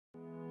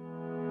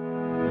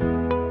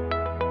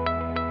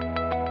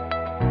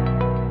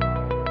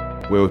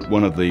We're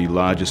one of the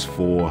largest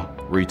 4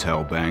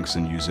 retail banks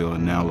in New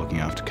Zealand now, looking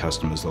after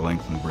customers the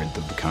length and breadth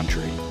of the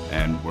country,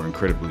 and we're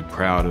incredibly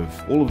proud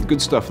of all of the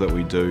good stuff that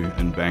we do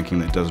in banking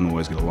that doesn't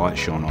always get a light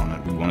shone on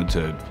it. We wanted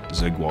to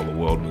zig while the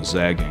world was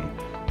zagging.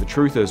 The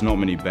truth is, not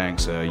many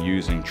banks are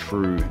using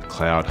true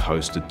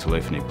cloud-hosted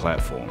telephony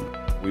platform.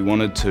 We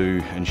wanted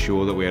to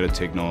ensure that we had a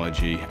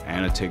technology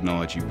and a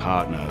technology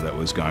partner that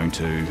was going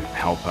to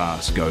help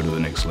us go to the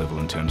next level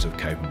in terms of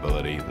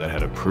capability, that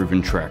had a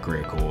proven track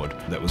record,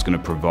 that was going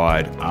to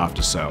provide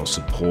after-sales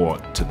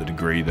support to the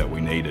degree that we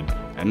needed,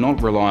 and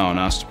not rely on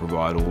us to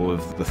provide all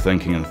of the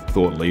thinking and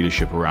thought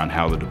leadership around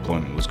how the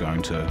deployment was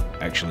going to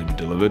actually be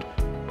delivered.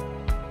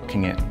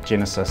 Looking at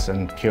Genesys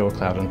and Pure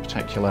Cloud in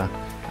particular,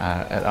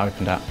 it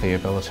opened up the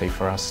ability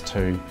for us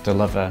to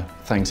deliver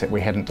things that we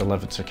hadn't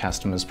delivered to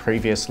customers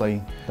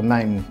previously. The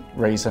main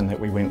reason that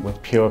we went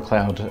with Pure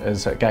Cloud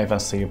is it gave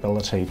us the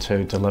ability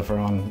to deliver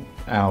on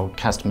our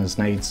customers'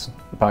 needs,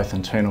 both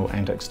internal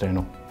and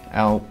external.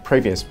 Our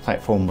previous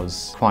platform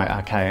was quite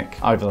archaic.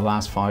 Over the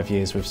last 5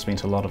 years we've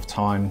spent a lot of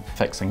time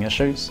fixing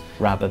issues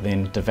rather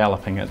than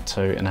developing it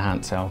to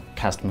enhance our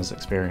customers'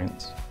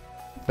 experience.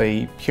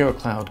 The Pure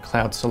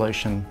Cloud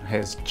solution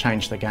has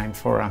changed the game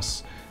for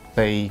us.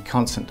 The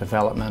constant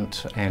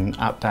development and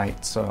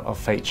updates of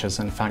features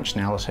and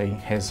functionality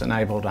has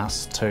enabled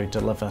us to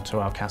deliver to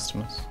our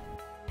customers.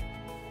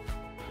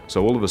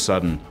 So all of a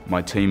sudden,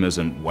 my team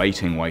isn't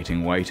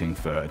waiting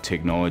for a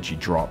technology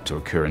drop to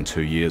occur in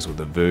 2 years with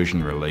a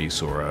version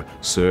release or a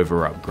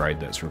server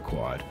upgrade that's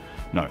required.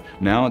 No,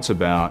 now it's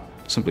about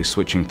simply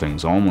switching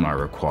things on when I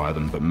require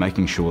them, but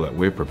making sure that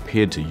we're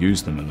prepared to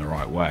use them in the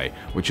right way,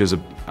 which is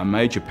a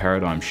major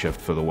paradigm shift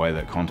for the way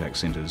that contact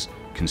centres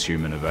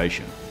consume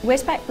innovation.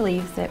 WESTPAC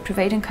believes that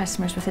providing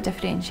customers with a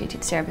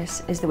differentiated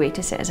service is the way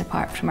to set us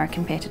apart from our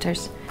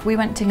competitors. We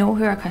want to know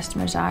who our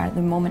customers are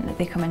the moment that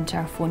they come into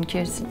our phone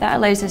queues. That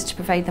allows us to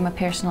provide them a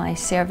personalised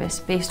service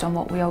based on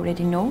what we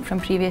already know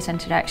from previous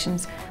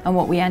interactions and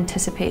what we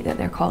anticipate that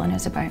they're calling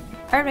us about.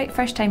 Our right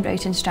first time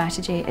routing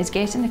strategy is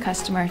getting the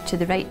customer to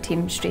the right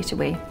team straight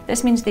away.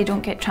 This means they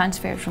don't get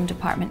transferred from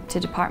department to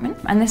department,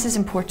 and this is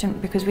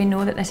important because we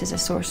know that this is a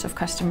source of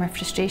customer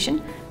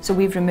frustration, so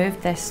we've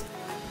removed this.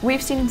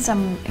 We've seen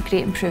some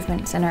great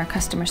improvements in our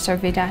customer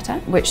survey data,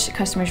 which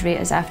customers rate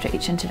us after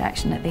each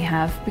interaction that they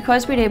have.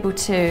 Because we're able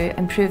to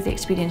improve the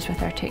experience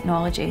with our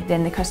technology,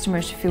 then the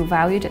customers feel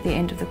valued at the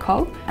end of the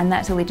call, and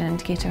that's a leading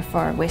indicator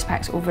for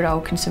WESTPAC's overall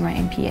consumer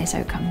NPS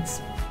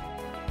outcomes.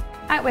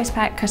 At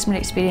WESTPAC, customer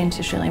experience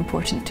is really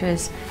important to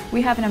us.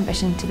 We have an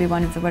ambition to be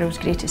one of the world's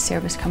greatest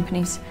service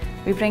companies.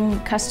 We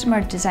bring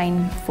customer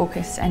design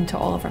focus into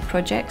all of our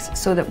projects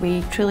so that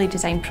we truly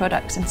design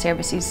products and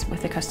services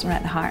with the customer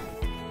at the heart.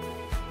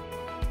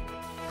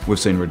 We've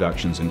seen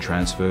reductions in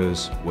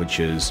transfers, which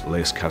is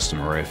less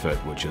customer effort,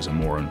 which is a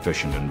more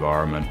efficient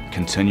environment.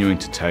 Continuing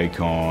to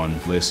take on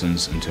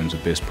lessons in terms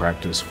of best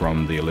practice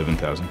from the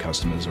 11,000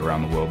 customers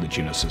around the world that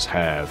Genesys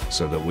have,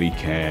 so that we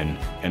can,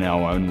 in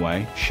our own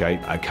way,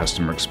 shape a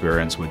customer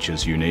experience which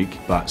is unique,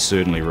 but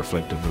certainly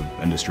reflective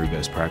of industry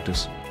best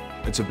practice.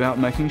 It's about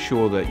making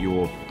sure that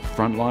your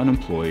frontline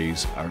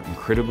employees are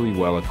incredibly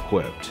well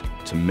equipped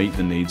to meet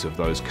the needs of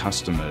those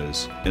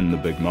customers in the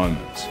big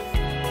moments.